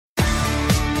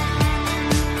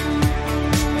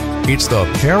It's the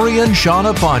Perry and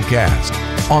Shauna Podcast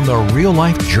on the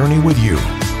real-life journey with you,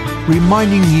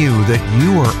 reminding you that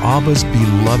you are Abba's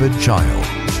beloved child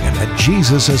and that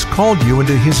Jesus has called you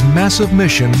into his massive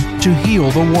mission to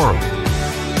heal the world.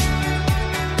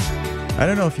 I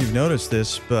don't know if you've noticed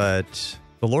this, but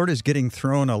the Lord is getting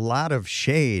thrown a lot of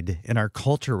shade in our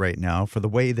culture right now for the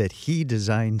way that he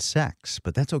designed sex,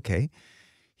 but that's okay.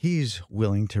 He's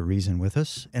willing to reason with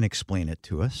us and explain it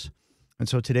to us. And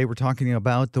so today we're talking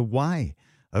about the why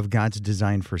of God's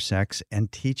design for sex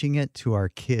and teaching it to our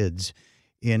kids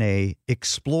in a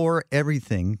explore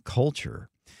everything culture.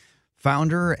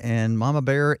 Founder and Mama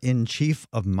Bear in Chief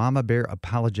of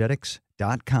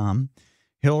MamaBearApologetics.com,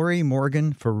 Hillary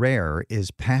Morgan Ferrer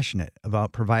is passionate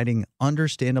about providing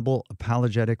understandable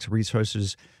apologetics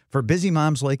resources for busy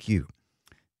moms like you.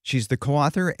 She's the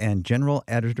co-author and general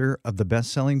editor of the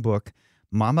best-selling book,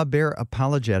 Mama Bear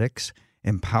Apologetics,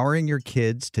 Empowering Your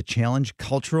Kids to Challenge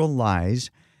Cultural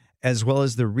Lies, as well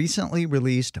as the recently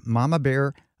released Mama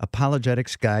Bear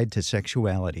Apologetics Guide to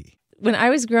Sexuality. When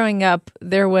I was growing up,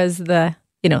 there was the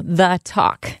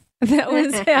talk that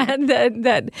was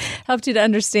that helped you to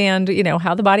understand,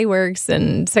 how the body works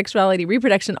and sexuality,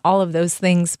 reproduction, all of those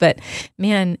things. But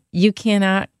man, you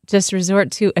cannot just resort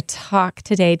to a talk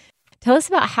today. Tell us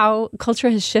about how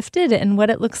culture has shifted and what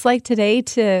it looks like today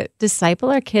to disciple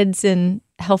our kids in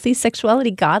healthy sexuality,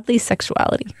 godly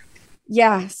sexuality.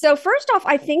 Yeah. So first off,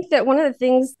 I think that one of the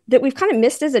things that we've kind of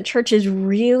missed as a church is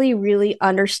really, really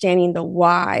understanding the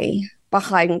why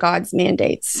behind God's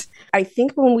mandates. I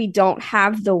think when we don't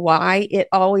have the why, it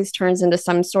always turns into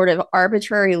some sort of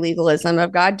arbitrary legalism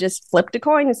of God just flipped a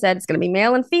coin and said it's going to be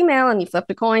male and female, and he flipped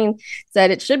a coin,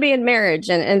 said it should be in marriage.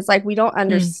 And it's like we don't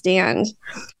understand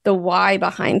the why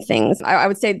behind things. I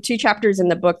would say 2 chapters in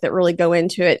the book that really go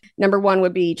into it. Number 1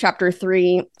 would be chapter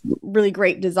 3, really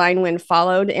great design when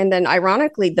followed. And then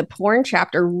ironically, the porn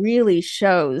chapter really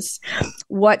shows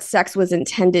what sex was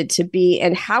intended to be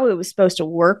and how it was supposed to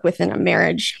work within a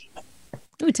marriage.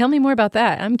 Ooh, tell me more about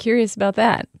that. I'm curious about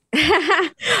that.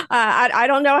 I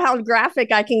don't know how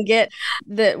graphic I can get.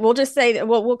 We'll just say that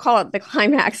we'll call it the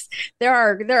climax. There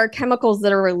are chemicals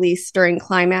that are released during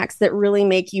climax that really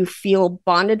make you feel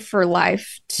bonded for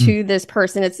life to this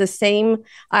person. It's the same.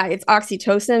 It's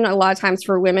oxytocin. A lot of times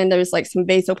for women, there's like some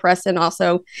vasopressin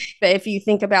also. But if you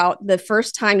think about the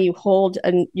first time you hold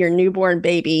your newborn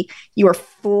baby, you are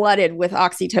flooded with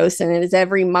oxytocin. And as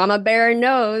every mama bear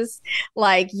knows,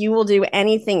 like you will do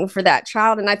anything for that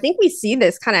child. And I think we see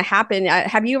this kind of happen.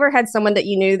 Have you ever had someone that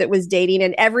you knew that was dating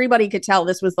and everybody could tell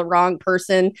this was the wrong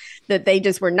person, that they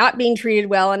just were not being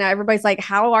treated well? And everybody's like,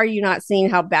 how are you not seeing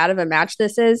how bad of a match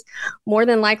this is? More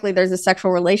than likely, there's a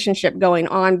sexual relationship going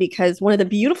on, because one of the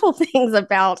beautiful things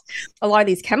about a lot of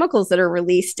these chemicals that are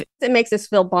released, it makes us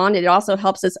feel bonded. It also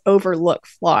helps us overlook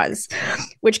flaws,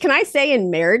 which, can I say, in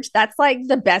marriage, that's like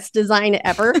the best design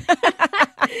ever.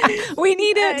 We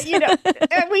need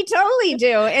it. We totally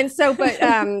do. And so, but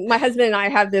my husband and I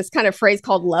have this kind of phrase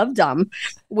called love dumb,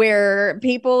 where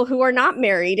people who are not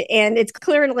married and it's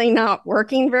clearly not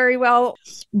working very well,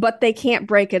 but they can't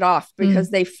break it off because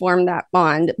they form that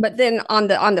bond. But then on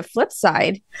the flip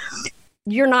side,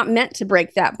 you're not meant to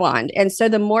break that bond. And so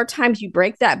the more times you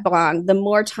break that bond, the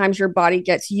more times your body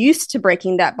gets used to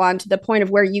breaking that bond to the point of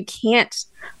where you can't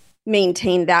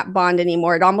maintain that bond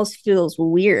anymore. It almost feels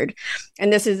weird.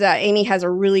 And this is Amy has a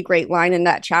really great line in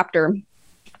that chapter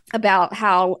about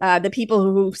how the people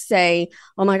who say,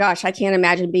 oh my gosh, I can't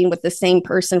imagine being with the same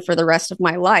person for the rest of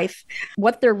my life.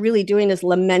 What they're really doing is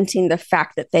lamenting the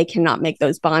fact that they cannot make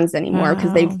those bonds anymore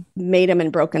because they've made them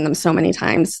and broken them so many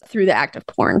times through the act of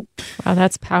porn. Wow,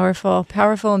 that's powerful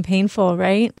and painful,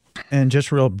 right? And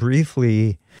just real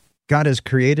briefly, God has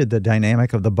created the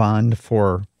dynamic of the bond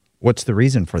for what's the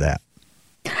reason for that?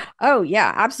 Oh,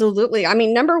 yeah, absolutely. I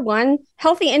mean, number 1,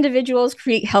 healthy individuals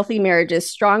create healthy marriages.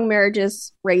 Strong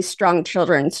marriages raise strong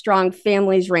children. Strong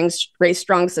families raise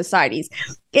strong societies.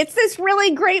 It's this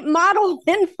really great model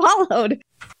when followed.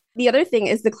 The other thing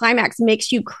is the climax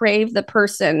makes you crave the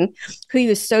person who you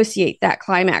associate that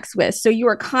climax with. So you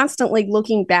are constantly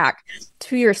looking back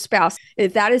to your spouse.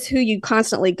 If that is who you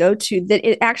constantly go to, that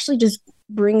it actually just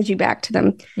brings you back to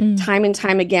them time and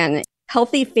time again.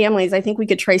 Healthy families, I think we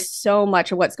could trace so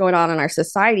much of what's going on in our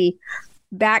society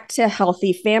back to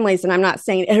healthy families. And I'm not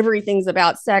saying everything's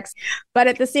about sex, but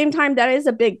at the same time, that is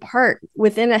a big part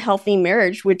within a healthy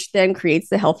marriage, which then creates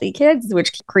the healthy kids,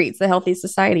 which creates the healthy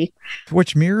society.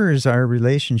 Which mirrors our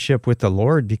relationship with the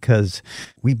Lord, because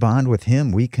we bond with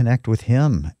him, we connect with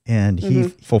him, and he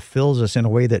fulfills us in a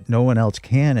way that no one else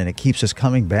can, and it keeps us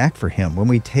coming back for him. When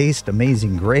we taste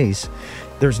amazing grace,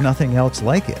 there's nothing else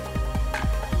like it.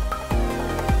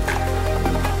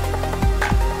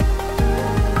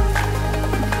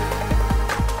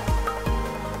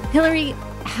 Hillary,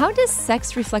 how does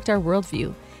sex reflect our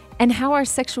worldview, and how are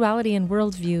sexuality and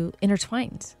worldview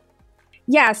intertwined?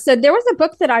 Yeah, so there was a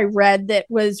book that I read that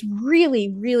was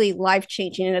really, really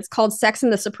life-changing, and it's called Sex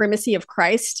and the Supremacy of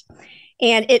Christ.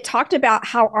 And it talked about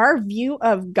how our view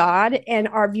of God and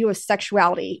our view of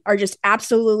sexuality are just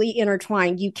absolutely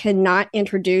intertwined. You cannot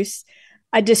introduce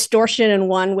a distortion in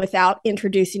one without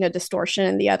introducing a distortion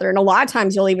in the other. And a lot of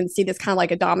times you'll even see this kind of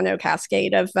like a domino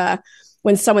cascade of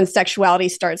when someone's sexuality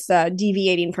starts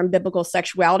deviating from biblical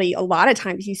sexuality, a lot of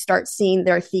times you start seeing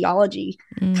their theology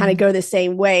kind of go the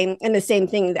same way. And the same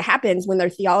thing that happens when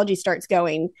their theology starts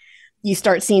going, you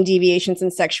start seeing deviations in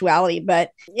sexuality.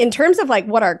 But in terms of like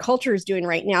what our culture is doing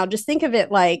right now, just think of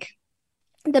it like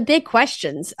the big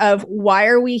questions of why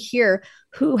are we here?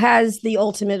 Who has the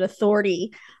ultimate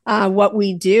authority? What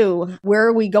we do? Where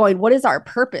are we going? What is our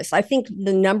purpose? I think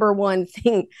the number one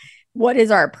thing, what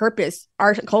is our purpose?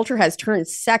 Our culture has turned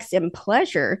sex and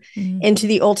pleasure into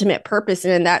the ultimate purpose.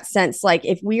 And in that sense, like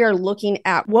if we are looking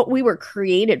at what we were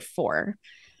created for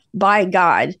by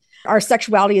God, our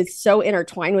sexuality is so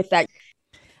intertwined with that.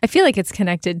 I feel like it's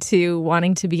connected to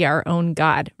wanting to be our own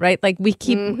God, right? Like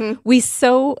we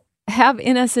so have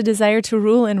in us a desire to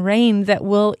rule and reign that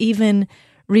we'll even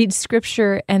read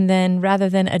scripture and then rather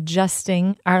than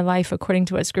adjusting our life according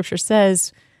to what scripture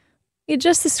says,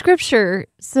 adjust the scripture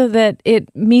so that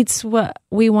it meets what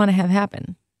we want to have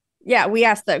happen. Yeah, we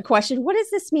ask the question, what does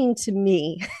this mean to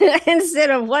me? Instead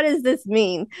of what does this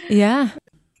mean? Yeah.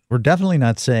 We're definitely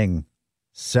not saying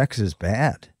sex is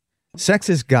bad. Sex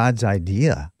is God's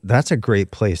idea. That's a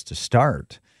great place to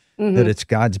start, that it's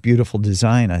God's beautiful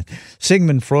design.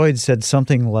 Sigmund Freud said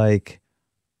something like,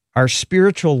 our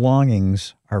spiritual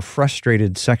longings are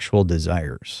frustrated sexual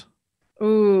desires.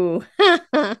 Ooh.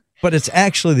 But it's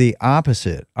actually the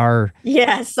opposite.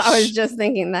 Yes, I was just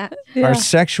thinking that. Yeah. Our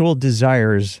sexual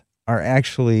desires are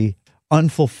actually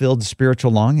unfulfilled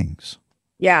spiritual longings.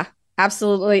 Yeah,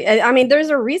 absolutely. I mean, there's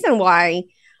a reason why,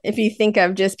 if you think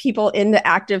of just people into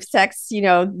active sex, you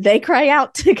know, they cry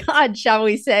out to God, shall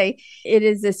we say. It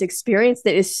is this experience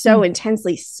that is so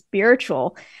intensely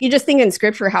spiritual. You just think in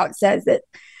scripture how it says that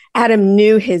Adam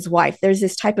knew his wife. There's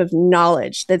this type of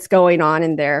knowledge that's going on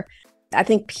in there. I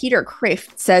think Peter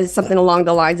Kreeft says something along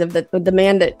the lines of that the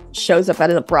man that shows up at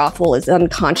a brothel is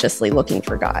unconsciously looking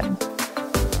for God.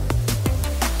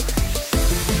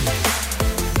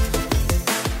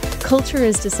 Culture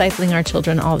is discipling our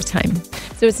children all the time.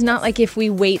 So it's not like if we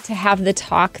wait to have the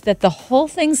talk that the whole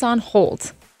thing's on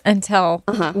hold until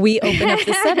we open up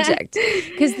the subject.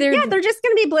 Because they're just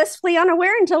going to be blissfully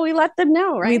unaware until we let them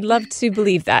know, right? We'd love to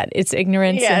believe that. It's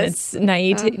ignorance and it's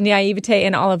naivete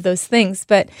and all of those things.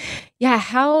 But yeah,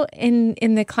 how in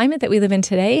the climate that we live in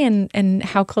today and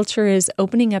how culture is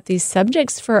opening up these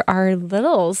subjects for our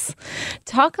littles,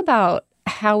 talk about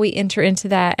how we enter into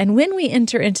that and when we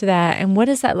enter into that and what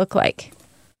does that look like?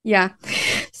 Yeah.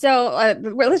 So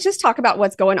let's just talk about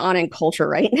what's going on in culture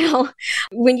right now.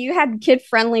 When you had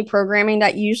kid-friendly programming,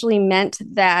 that usually meant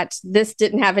that this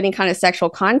didn't have any kind of sexual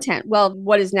content. Well,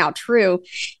 what is now true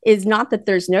is not that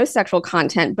there's no sexual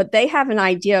content, but they have an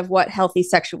idea of what healthy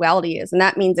sexuality is. And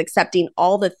that means accepting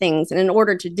all the things. And in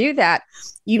order to do that,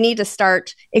 you need to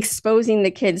start exposing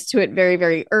the kids to it very,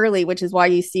 very early, which is why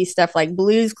you see stuff like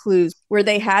Blue's Clues, where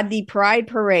they had the Pride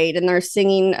Parade and they're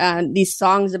singing these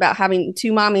songs about having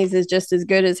two mommies is just as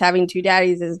good as having two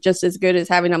daddies, is just as good as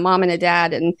having a mom and a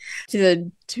dad, and to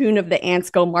the tune of the ants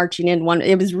go marching in one.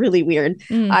 It was really weird.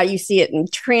 You see it in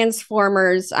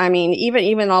Transformers. I mean,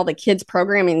 even all the kids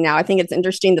programming now, I think it's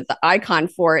interesting that the icon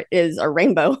for it is a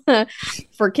rainbow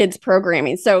for kids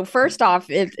programming. So first off,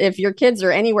 if your kids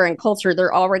are anywhere in culture,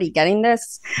 they're already getting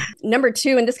this. Number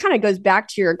two, and this kind of goes back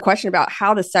to your question about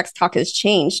how the sex talk has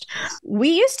changed. We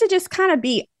used to just kind of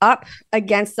be up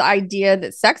against the idea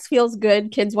that sex feels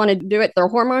good. Kids want to do it. Their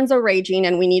hormones are raging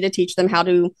and we need to teach them how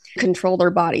to control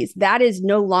their bodies. That is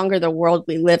no longer the world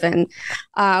we live in.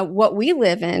 What we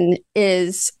live in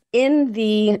is in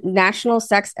the National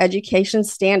Sex Education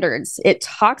Standards. It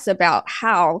talks about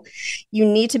how you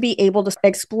need to be able to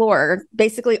explore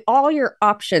basically all your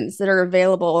options that are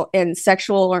available in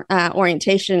sexual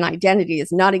orientation and identity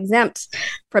is not exempt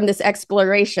from this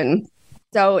exploration.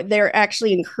 So they're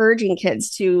actually encouraging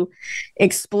kids to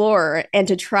explore and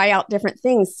to try out different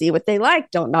things, see what they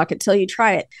like. Don't knock it till you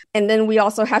try it. And then we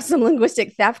also have some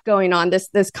linguistic theft going on.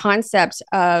 This concept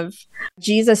of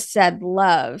Jesus said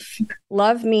love.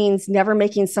 Love means never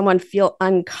making someone feel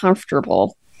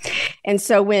uncomfortable. And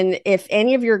so if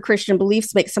any of your Christian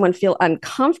beliefs make someone feel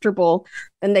uncomfortable,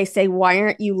 then they say, why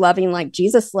aren't you loving like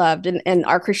Jesus loved? And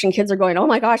our Christian kids are going, oh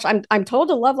my gosh, I'm told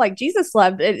to love like Jesus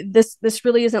loved. This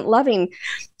really isn't loving.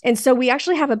 And so we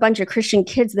actually have a bunch of Christian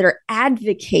kids that are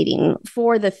advocating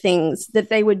for the things that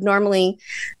they would normally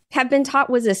have been taught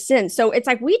was a sin. So it's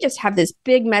like we just have this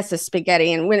big mess of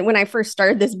spaghetti. And when I first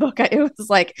started this book, it was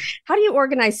like, how do you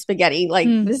organize spaghetti? Like,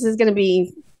 this is going to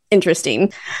be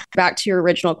interesting. Back to your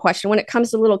original question, when it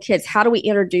comes to little kids, how do we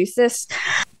introduce this?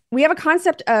 We have a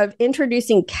concept of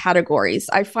introducing categories.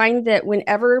 I find that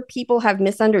whenever people have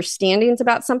misunderstandings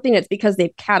about something, it's because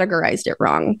they've categorized it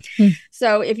wrong.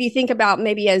 So if you think about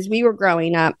maybe as we were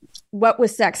growing up, what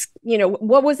was sex?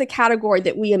 What was the category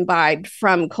that we imbibed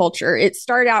from culture? It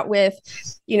started out with,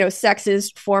 sex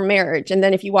is for marriage. And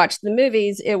then if you watch the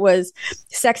movies, it was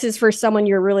sex is for someone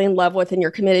you're really in love with and you're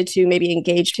committed to, maybe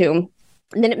engaged to.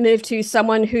 And then it moved to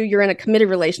someone who you're in a committed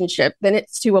relationship. Then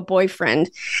it's to a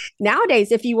boyfriend. Nowadays,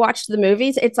 if you watch the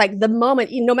movies, it's like the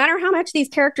moment, no matter how much these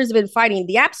characters have been fighting,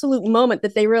 the absolute moment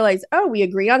that they realize, oh, we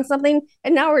agree on something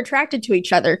and now we're attracted to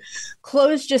each other,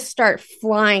 clothes just start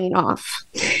flying off.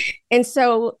 And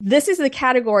so this is the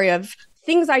category of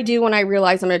things I do when I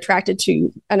realize I'm attracted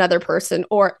to another person,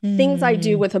 or things I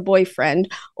do with a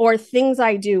boyfriend, or things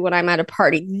I do when I'm at a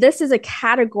party. This is a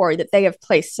category that they have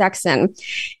placed sex in.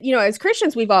 As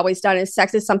Christians, we've always done is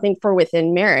sex is something for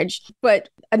within marriage. But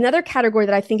another category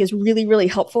that I think is really, really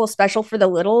helpful, especially for the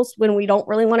littles, when we don't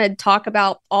really want to talk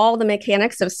about all the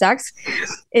mechanics of sex,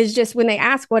 is just when they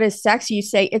ask, what is sex? You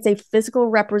say it's a physical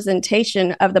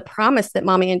representation of the promise that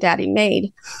mommy and daddy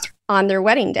made on their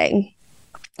wedding day.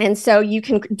 And so you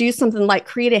can do something like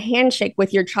create a handshake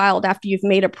with your child after you've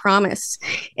made a promise.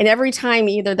 And every time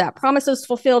either that promise is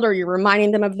fulfilled or you're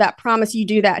reminding them of that promise, you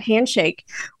do that handshake,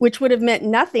 which would have meant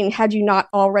nothing had you not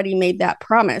already made that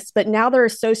promise. But now they're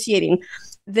associating.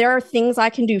 There are things I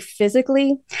can do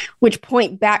physically which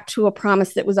point back to a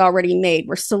promise that was already made.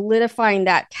 We're solidifying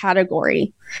that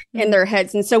category in their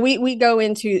heads. And so we go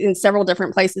into, in several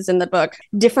different places in the book,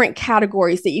 different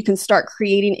categories that you can start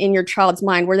creating in your child's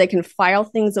mind where they can file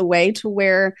things away to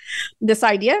where this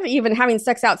idea of even having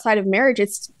sex outside of marriage,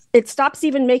 it stops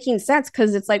even making sense,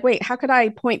 because it's like, wait, how could I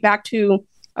point back to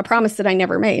a promise that I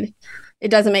never made? It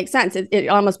doesn't make sense. It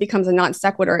almost becomes a non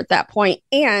sequitur at that point.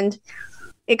 And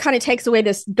it kind of takes away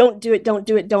this don't do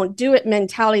it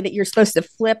mentality that you're supposed to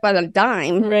flip on a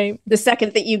dime. Right. The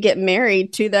second that you get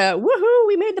married to the woohoo,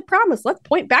 we made the promise. Let's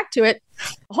point back to it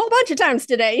a whole bunch of times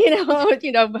today,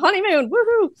 honeymoon,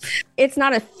 woohoo. It's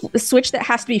not a switch that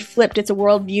has to be flipped. It's a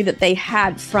worldview that they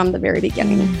had from the very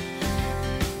beginning.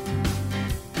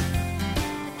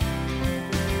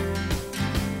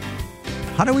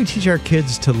 How do we teach our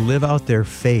kids to live out their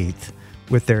faith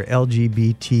with their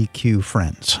LGBTQ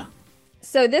friends?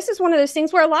 So this is one of those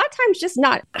things where a lot of times just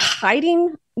not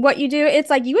hiding what you do. It's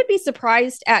like you would be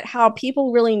surprised at how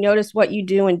people really notice what you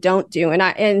do and don't do.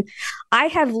 And I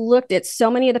have looked at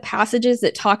so many of the passages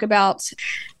that talk about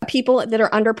people that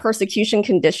are under persecution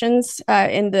conditions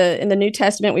in the New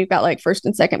Testament. We've got like 1st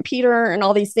and 2nd Peter and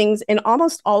all these things, and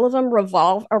almost all of them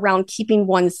revolve around keeping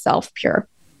oneself pure.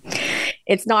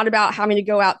 It's not about having to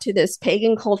go out to this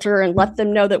pagan culture and let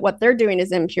them know that what they're doing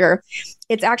is impure.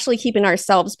 It's actually keeping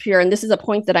ourselves pure. And this is a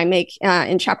point that I make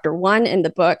in chapter 1 in the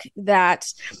book, that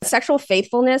sexual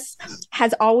faithfulness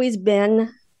has always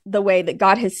been the way that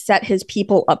God has set his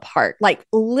people apart. Like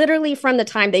literally from the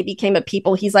time they became a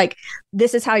people, he's like,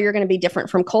 this is how you're going to be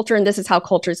different from culture. And this is how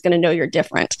culture is going to know you're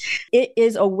different. It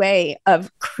is a way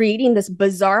of creating this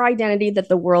bizarre identity that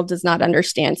the world does not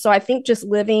understand. So I think just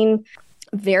living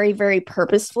very, very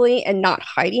purposefully and not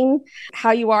hiding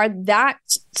how you are, that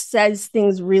says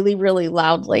things really, really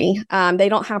loudly. They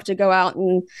don't have to go out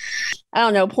and,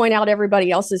 point out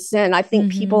everybody else's sin. I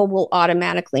think people will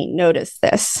automatically notice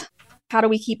this. How do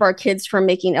we keep our kids from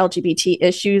making LGBT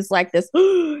issues like this?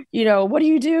 What do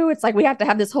you do? It's like we have to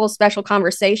have this whole special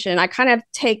conversation. I kind of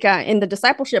take in the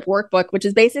discipleship workbook, which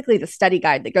is basically the study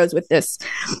guide that goes with this.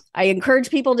 I encourage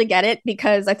people to get it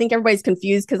because I think everybody's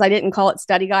confused because I didn't call it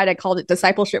study guide. I called it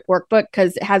discipleship workbook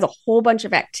because it has a whole bunch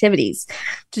of activities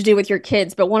to do with your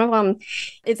kids. But one of them,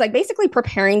 it's like basically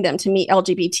preparing them to meet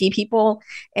LGBT people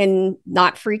and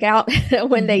not freak out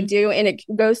when they do. And it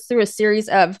goes through a series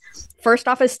of, first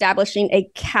off, establishing a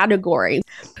category.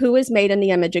 Who is made in the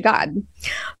image of God?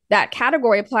 That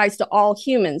category applies to all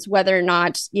humans, whether or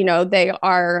not, they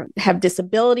have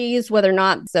disabilities, whether or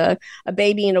not it's a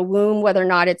baby in a womb, whether or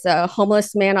not it's a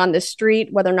homeless man on the street,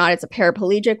 whether or not it's a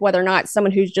paraplegic, whether or not it's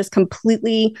someone who's just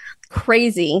completely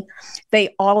crazy.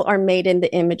 They all are made in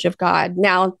the image of God.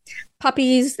 Now,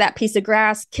 puppies, that piece of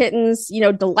grass, kittens,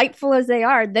 delightful as they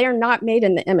are not made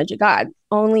in the image of God.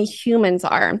 Only humans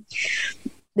are.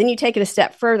 Then you take it a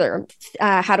step further.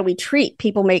 How do we treat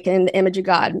people made in the image of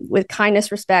God with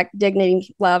kindness, respect,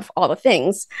 dignity, love, all the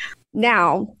things?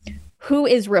 Now, who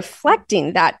is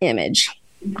reflecting that image?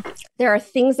 There are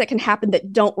things that can happen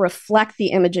that don't reflect the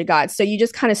image of God. So you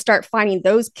just kind of start finding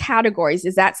those categories.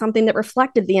 Is that something that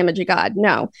reflected the image of God?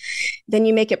 No. Then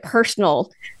you make it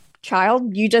personal.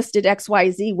 Child, you just did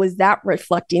XYZ. Was that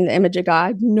reflecting the image of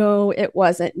God? No, it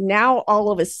wasn't. Now,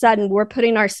 all of a sudden, we're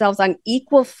putting ourselves on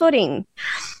equal footing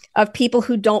of people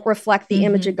who don't reflect the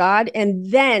image of God.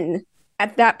 And then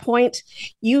at that point,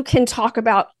 you can talk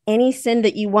about any sin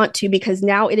that you want to, because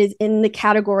now it is in the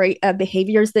category of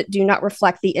behaviors that do not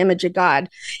reflect the image of God.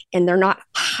 And they're not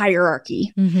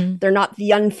hierarchy. They're not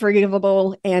the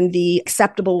unforgivable and the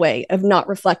acceptable way of not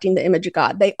reflecting the image of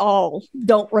God. They all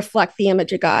don't reflect the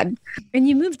image of God. And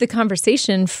you moved the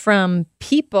conversation from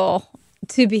people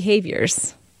to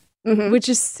behaviors. Which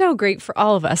is so great for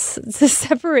all of us to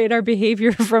separate our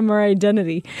behavior from our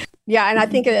identity. Yeah, and I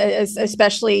think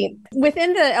especially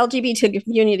within the LGBT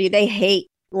community, they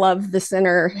love the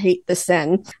sinner, hate the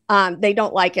sin. They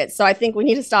don't like it. So I think we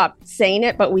need to stop saying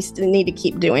it, but we still need to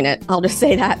keep doing it. I'll just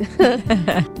say that.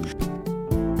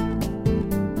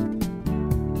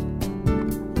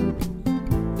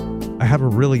 I have a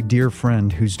really dear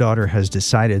friend whose daughter has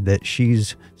decided that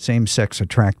she's same-sex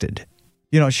attracted.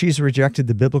 She's rejected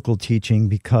the biblical teaching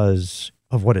because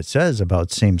of what it says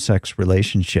about same-sex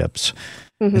relationships.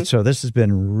 And so this has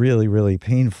been really, really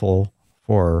painful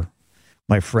for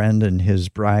my friend and his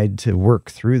bride to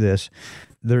work through this.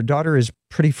 Their daughter is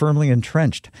pretty firmly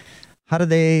entrenched. How do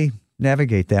they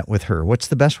navigate that with her? What's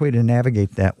the best way to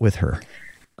navigate that with her?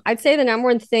 I'd say the number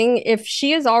one thing, if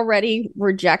she has already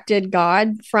rejected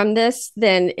God from this,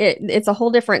 then it's a whole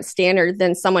different standard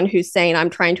than someone who's saying, I'm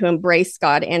trying to embrace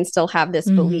God and still have this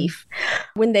belief.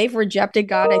 When they've rejected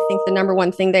God, I think the number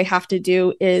one thing they have to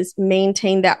do is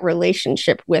maintain that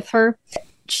relationship with her.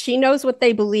 She knows what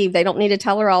they believe. They don't need to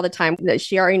tell her all the time that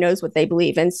she already knows what they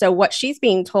believe. And so what she's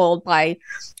being told by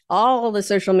all the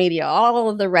social media, all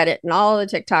of the Reddit and all of the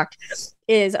TikTok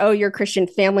is, oh, your Christian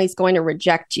family is going to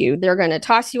reject you. They're going to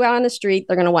toss you out on the street.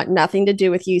 They're going to want nothing to do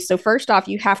with you. So first off,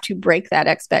 you have to break that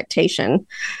expectation.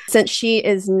 Since she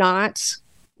is not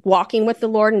walking with the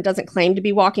Lord and doesn't claim to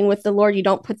be walking with the Lord, you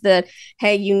don't put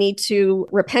hey, you need to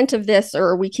repent of this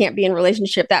or we can't be in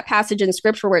relationship. That passage in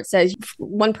scripture where it says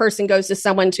one person goes to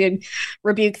someone to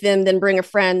rebuke them, then bring a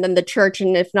friend, then the church,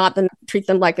 and if not, then treat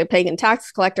them like a pagan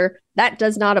tax collector. That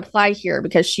does not apply here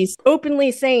because she's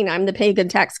openly saying, I'm the pagan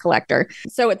tax collector.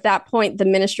 So at that point, the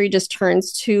ministry just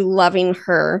turns to loving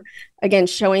her, again,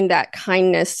 showing that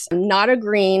kindness, not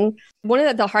agreeing. One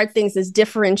of the hard things is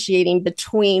differentiating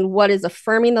between what is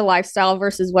affirming the lifestyle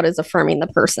versus what is affirming the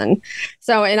person.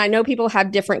 So, and I know people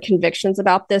have different convictions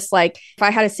about this. Like if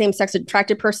I had a same-sex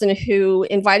attracted person who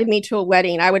invited me to a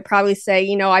wedding, I would probably say,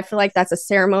 I feel like that's a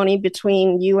ceremony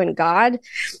between you and God,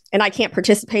 and I can't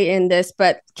participate in this,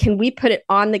 but can we put it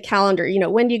on the calendar?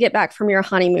 When do you get back from your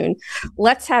honeymoon?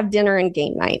 Let's have dinner and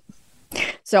game night.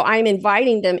 So I'm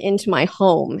inviting them into my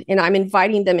home and I'm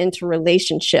inviting them into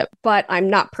relationship, but I'm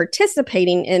not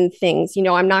participating in things.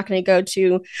 I'm not going to go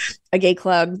to a gay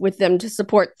club with them to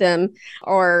support them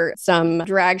or some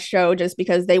drag show just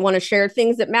because they want to share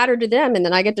things that matter to them. And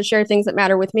then I get to share things that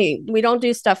matter with me. We don't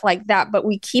do stuff like that, but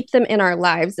we keep them in our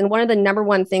lives. And one of the number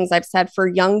one things I've said for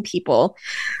young people,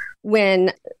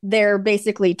 when they're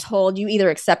basically told you either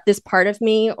accept this part of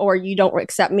me or you don't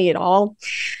accept me at all.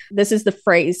 This is the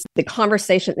phrase, the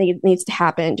conversation that needs to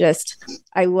happen. Just,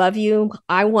 I love you.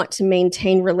 I want to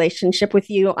maintain relationship with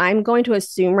you. I'm going to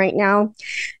assume right now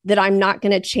that I'm not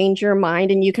going to change your mind.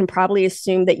 And you can probably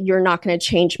assume that you're not going to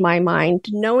change my mind.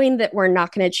 Knowing that we're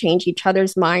not going to change each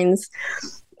other's minds,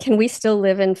 can we still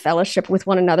live in fellowship with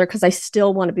one another? Because I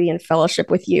still want to be in fellowship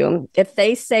with you. If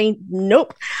they say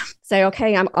nope, say,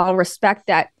 okay, I'll respect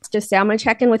that. Just say, I'm going to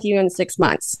check in with you in 6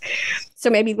 months. So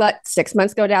maybe let 6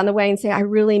 months go down the way and say, I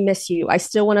really miss you. I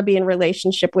still want to be in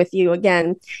relationship with you.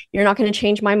 Again, you're not going to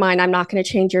change my mind. I'm not going to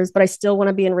change yours, but I still want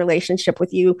to be in relationship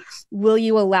with you. Will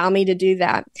you allow me to do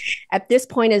that? At this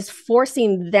point is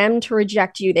forcing them to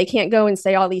reject you. They can't go and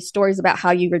say all these stories about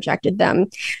how you rejected them.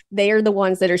 They are the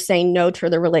ones that are saying no to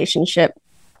the relationship.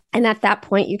 And at that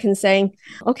point, you can say,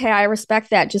 okay, I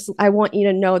respect that. Just, I want you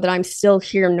to know that I'm still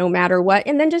here no matter what.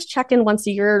 And then just check in once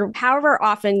a year, however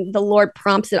often the Lord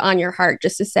prompts it on your heart,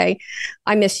 just to say,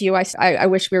 I miss you. I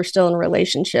wish we were still in a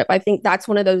relationship. I think that's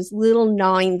one of those little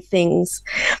gnawing things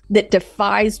that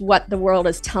defies what the world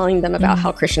is telling them about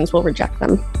how Christians will reject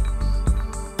them.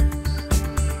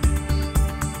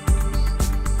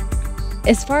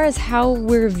 as far as how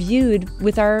we're viewed,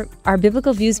 with our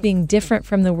biblical views being different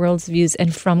from the world's views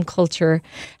and from culture,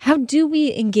 how do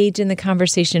we engage in the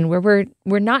conversation where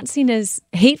we're not seen as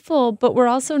hateful, but we're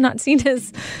also not seen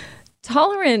as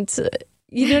tolerant?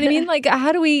 You know what I mean? Like,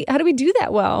 how do we do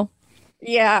that well?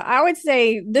 Yeah, I would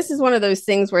say this is one of those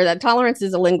things where that tolerance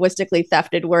is a linguistically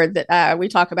thefted word that we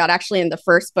talk about actually in the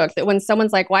first book, that when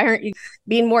someone's like, why aren't you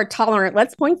being more tolerant?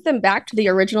 Let's point them back to the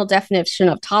original definition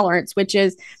of tolerance, which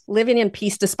is living in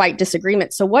peace despite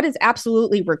disagreement. So what is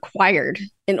absolutely required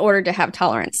in order to have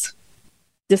tolerance?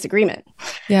 Disagreement.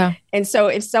 Yeah. And so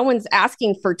if someone's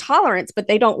asking for tolerance, but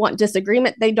they don't want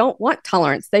disagreement, they don't want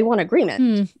tolerance, they want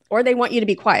agreement, or they want you to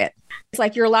be quiet. It's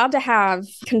like you're allowed to have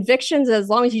convictions as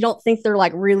long as you don't think they're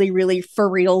like really, really for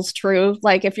reals true.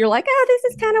 Like if you're like, oh,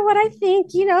 this is kind of what I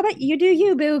think, but you do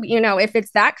you, boo. If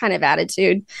it's that kind of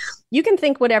attitude, you can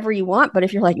think whatever you want. But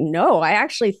if you're like, no, I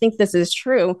actually think this is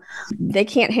true, they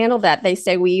can't handle that. They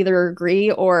say we either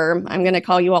agree or I'm going to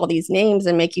call you all these names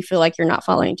and make you feel like you're not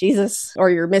following Jesus or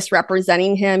you're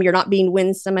misrepresenting him. You're not being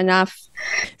winsome enough.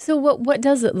 So what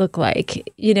does it look like?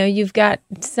 You've got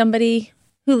somebody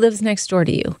who lives next door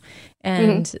to you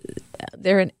and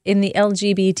they're in the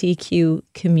LGBTQ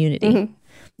community.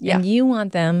 Yeah. And you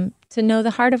want them to know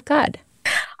the heart of God.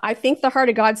 I think the heart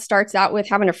of God starts out with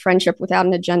having a friendship without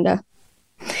an agenda.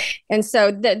 And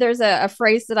so there's a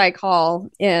phrase that I call,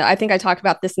 I think I talk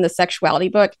about this in the sexuality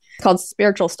book, called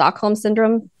spiritual Stockholm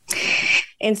syndrome.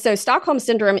 And so Stockholm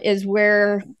syndrome is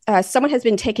where someone has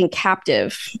been taken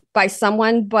captive by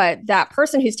someone, but that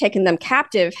person who's taken them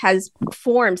captive has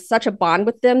formed such a bond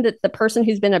with them that the person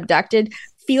who's been abducted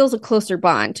feels a closer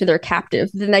bond to their captive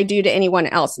than they do to anyone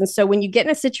else. And so when you get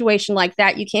in a situation like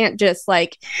that, you can't just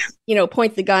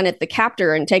point the gun at the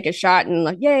captor and take a shot and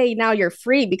like, yay, now you're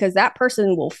free, because that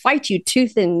person will fight you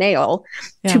tooth and nail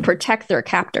to protect their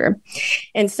captor.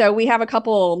 And so we have a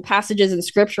couple passages in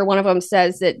scripture. One of them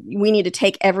says that we need to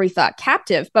take every thought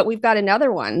captive, but we've got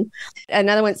another one.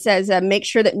 Another one says, make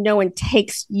sure that no one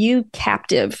takes you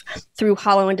captive through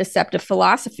hollow and deceptive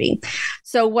philosophy.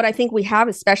 So what I think we have,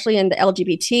 especially in the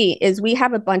LGBT, is we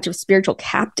have a bunch of spiritual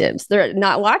captives. They're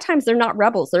not, a lot of times they're not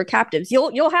rebels, they're captives.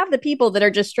 You'll have the people that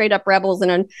are just straight up rebels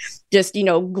and just,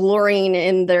 glorying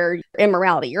in their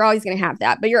immorality. You're always going to have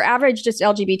that. But your average just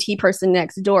LGBT person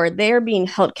next door, they're being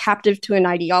held captive to an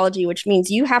ideology, which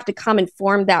means you have to come and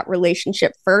form that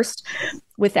relationship first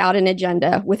without an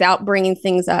agenda, without bringing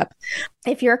things up.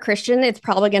 If you're a Christian, it's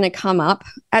probably going to come up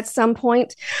at some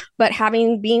point, but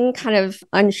being kind of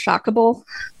unshockable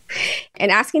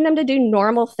and asking them to do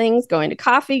normal things, going to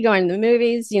coffee, going to the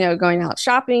movies, going out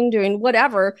shopping, doing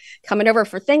whatever, coming over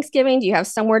for Thanksgiving. Do you have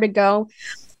somewhere to go?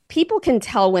 People can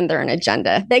tell when they're an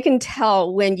agenda. They can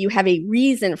tell when you have a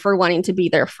reason for wanting to be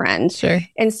their friend. Sure.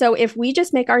 And so if we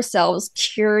just make ourselves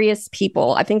curious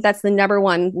people, I think that's the number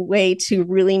one way to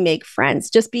really make friends.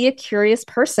 Just be a curious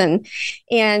person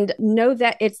and know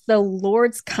that it's the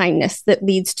Lord's kindness that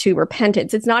leads to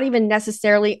repentance. It's not even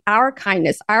necessarily our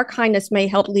kindness. Our kindness may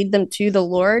help lead them to the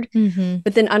Lord,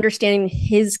 but then understanding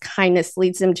his kindness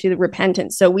leads them to the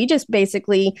repentance. So we just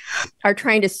basically are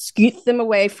trying to scoot them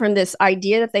away from this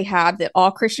idea that they have that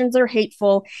all Christians are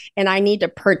hateful and I need to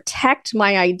protect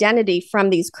my identity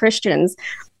from these Christians,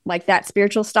 like that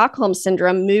spiritual Stockholm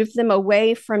syndrome, move them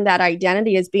away from that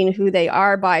identity as being who they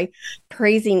are by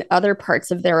praising other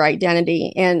parts of their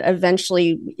identity. And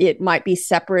eventually it might be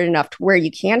separate enough to where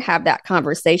you can have that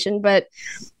conversation, but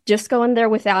just go in there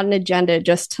without an agenda,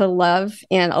 just to love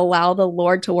and allow the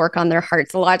Lord to work on their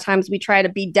hearts. A lot of times we try to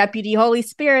be Deputy Holy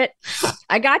Spirit.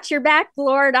 I got your back,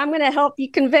 Lord. I'm going to help you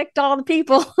convict all the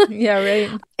people. Yeah,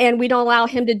 right. And we don't allow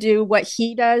him to do what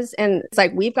he does. And it's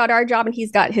like, we've got our job and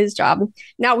he's got his job.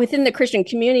 Now, within the Christian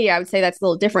community, I would say that's a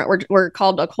little different. We're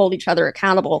called to hold each other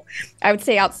accountable. I would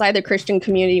say outside the Christian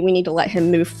community, we need to let him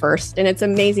move first. And it's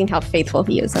amazing how faithful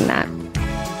he is in that.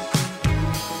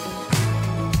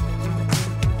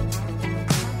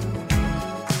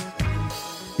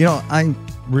 I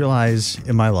realize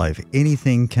in my life,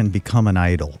 anything can become an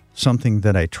idol, something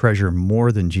that I treasure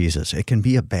more than Jesus. It can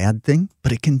be a bad thing,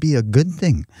 but it can be a good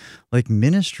thing, like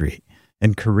ministry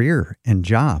and career and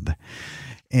job.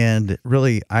 And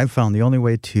really, I've found the only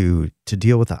way to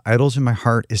deal with the idols in my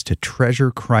heart is to treasure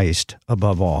Christ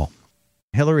above all.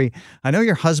 Hillary, I know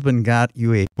your husband got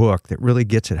you a book that really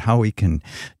gets at how we can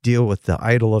deal with the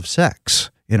idol of sex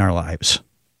in our lives.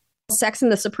 Sex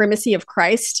and the Supremacy of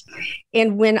Christ.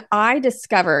 And when I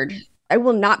discovered I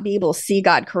will not be able to see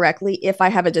God correctly if I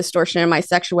have a distortion in my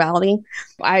sexuality.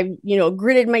 I,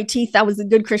 gritted my teeth. I was a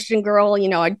good Christian girl.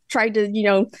 I tried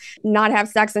to, not have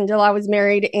sex until I was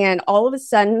married. And all of a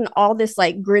sudden, all this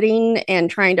like gritting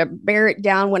and trying to bear it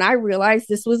down, when I realized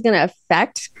this was going to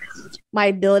affect my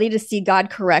ability to see God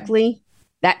correctly,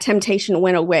 that temptation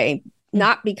went away.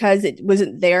 Not because it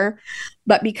wasn't there,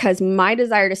 but because my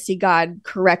desire to see God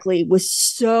correctly was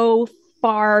so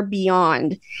far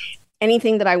beyond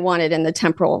anything that I wanted in the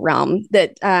temporal realm.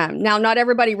 That now not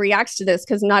everybody reacts to this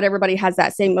because not everybody has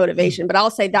that same motivation, but I'll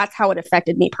say that's how it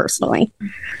affected me personally.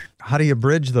 How do you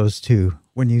bridge those two?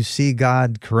 When you see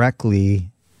God correctly,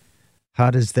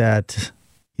 how does that,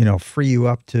 free you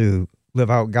up to live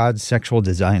out God's sexual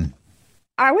design?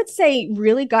 I would say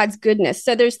really God's goodness.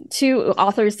 So there's two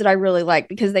authors that I really like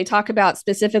because they talk about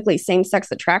specifically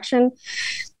same-sex attraction.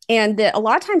 And that a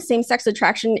lot of times same-sex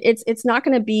attraction, it's not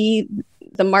going to be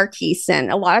the marquee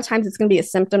sin. A lot of times it's going to be a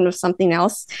symptom of something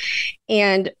else.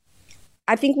 And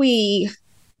I think we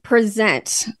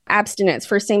present abstinence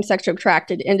for same-sex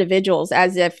attracted individuals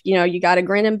as if, you got to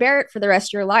grin and bear it for the rest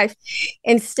of your life,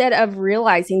 instead of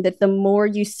realizing that the more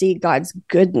you see God's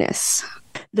goodness,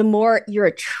 the more you're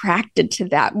attracted to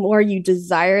that, more you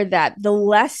desire that, the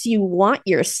less you want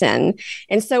your sin.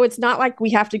 And so it's not like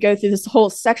we have to go through this whole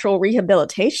sexual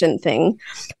rehabilitation thing.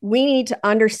 We need to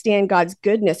understand God's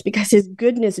goodness because his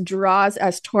goodness draws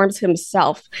us towards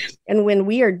himself. And when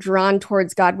we are drawn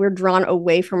towards God, we're drawn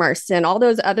away from our sin. All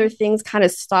those other things kind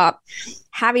of stop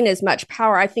having as much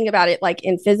power. I think about it like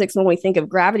in physics when we think of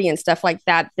gravity and stuff like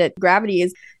that, that gravity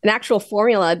is an actual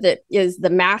formula that is the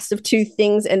mass of two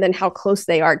things and then how close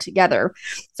they are together.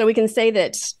 So we can say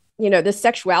that, the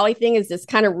sexuality thing is this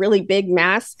kind of really big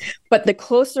mass, but the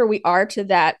closer we are to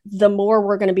that, the more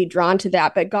we're going to be drawn to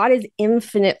that. But God is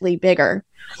infinitely bigger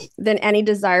than any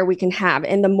desire we can have.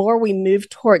 And the more we move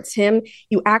towards him,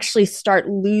 you actually start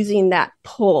losing that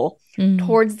pull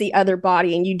towards the other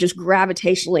body, and you just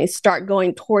gravitationally start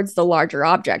going towards the larger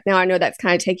object. Now, I know that's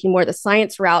kind of taking more the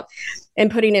science route and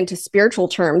putting into spiritual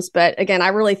terms. But again, I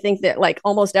really think that like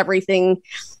almost everything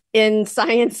in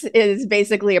science is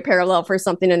basically a parallel for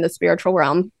something in the spiritual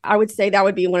realm. I would say that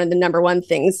would be one of the number one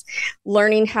things,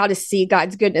 learning how to see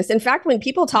God's goodness. In fact, when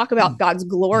people talk about God's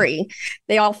glory,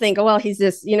 they all think, oh, well, he's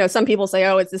this, some people say,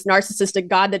 oh, it's this narcissistic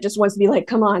God that just wants to be like,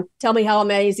 come on, tell me how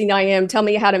amazing I am. Tell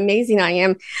me how amazing I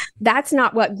am. That's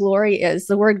not what glory is.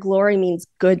 The word glory means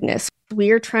goodness.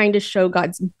 We are trying to show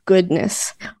God's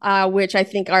goodness, which I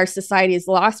think our society is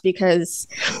lost because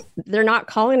they're not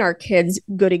calling our kids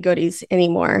goody-goodies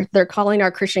anymore. They're calling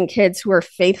our Christian kids who are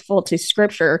faithful to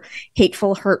scripture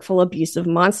hateful, hurtful, abusive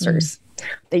monsters.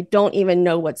 They don't even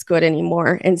know what's good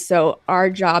anymore. And so our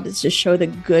job is to show the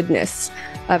goodness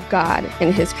of God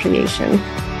in his creation.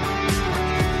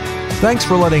 Thanks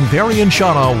for letting Perry and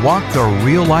Shauna walk the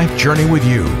real-life journey with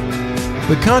you.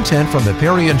 The content from the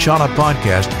Perry and Shauna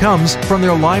podcast comes from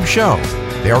their live show,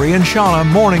 Perry and Shauna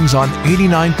Mornings on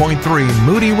 89.3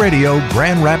 Moody Radio,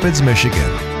 Grand Rapids, Michigan.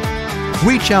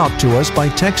 Reach out to us by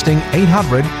texting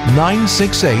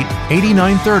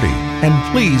 800-968-8930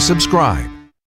 and please subscribe.